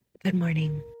Good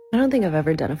morning. I don't think I've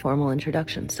ever done a formal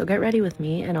introduction, so get ready with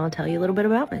me and I'll tell you a little bit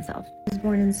about myself. I was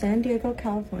born in San Diego,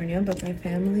 California, but my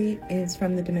family is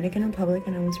from the Dominican Republic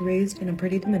and I was raised in a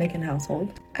pretty Dominican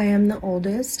household. I am the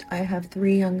oldest. I have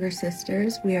 3 younger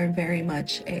sisters. We are very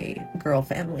much a girl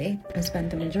family. I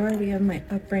spent the majority of my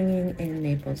upbringing in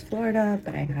Naples, Florida,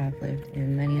 but I have lived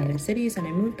in many other cities and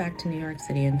I moved back to New York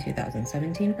City in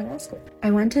 2017 for law school.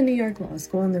 I went to New York Law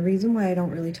School, and the reason why I don't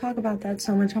really talk about that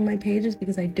so much on my page is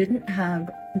because I didn't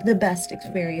have the best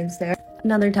experience there.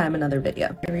 Another time, another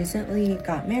video. I recently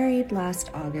got married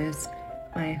last August.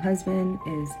 My husband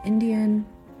is Indian.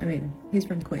 He's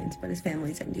from Queens, but his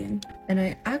family's Indian. And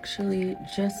I actually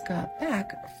just got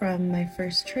back from my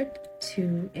first trip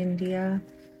to India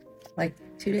like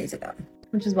 2 days ago,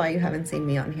 which is why you haven't seen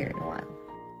me on here in a while.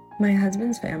 My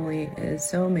husband's family is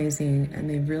so amazing and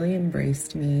they've really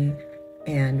embraced me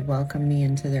and welcomed me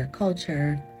into their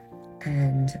culture.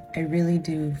 And I really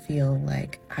do feel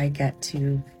like I get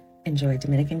to enjoy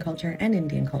Dominican culture and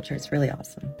Indian culture. It's really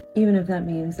awesome. Even if that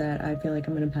means that I feel like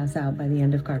I'm going to pass out by the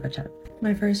end of Carva Chat.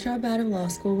 My first job out of law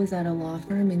school was at a law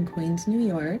firm in Queens, New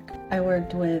York. I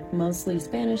worked with mostly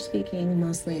Spanish-speaking,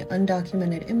 mostly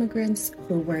undocumented immigrants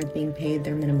who weren't being paid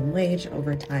their minimum wage,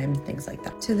 overtime, things like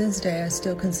that. To this day, I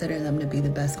still consider them to be the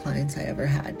best clients I ever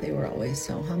had. They were always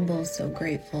so humble, so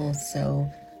grateful, so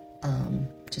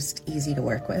just easy to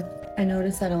work with. I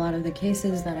noticed that a lot of the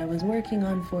cases that I was working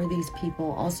on for these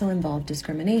people also involved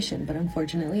discrimination, but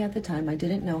unfortunately at the time I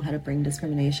didn't know how to bring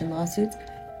discrimination lawsuits,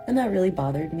 and that really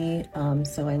bothered me.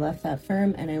 So I left that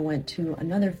firm and I went to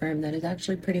another firm that is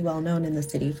actually pretty well known in the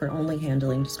city for only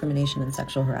handling discrimination and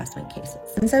sexual harassment cases.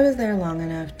 Since I was there long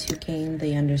enough to gain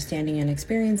the understanding and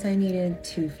experience I needed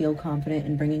to feel confident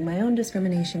in bringing my own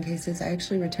discrimination cases, I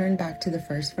actually returned back to the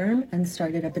first firm and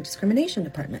started up a discrimination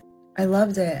department. I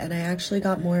loved it, and I actually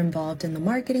got more involved in the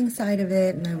marketing side of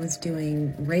it, and I was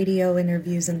doing radio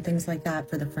interviews and things like that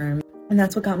for the firm. And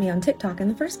that's what got me on TikTok in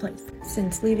the first place.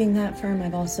 Since leaving that firm,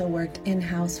 I've also worked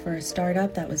in-house for a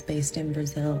startup that was based in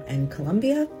Brazil and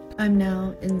Colombia. I'm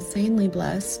now insanely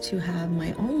blessed to have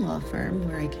my own law firm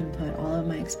where I can put all of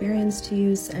my experience to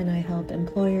use, and I help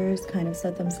employers kind of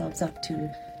set themselves up to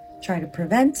try to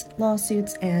prevent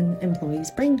lawsuits and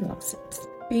employees bring lawsuits.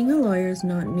 Being a lawyer is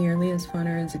not nearly as fun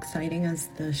or as exciting as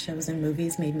the shows and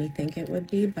movies made me think it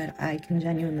would be, but I can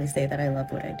genuinely say that I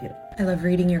love what I do. I love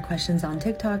reading your questions on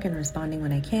TikTok and responding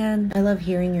when I can. I love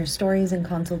hearing your stories and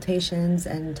consultations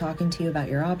and talking to you about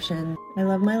your options. I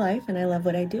love my life and I love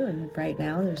what I do, and right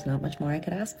now there's not much more I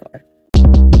could ask for.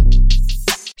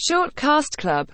 Short Cast Club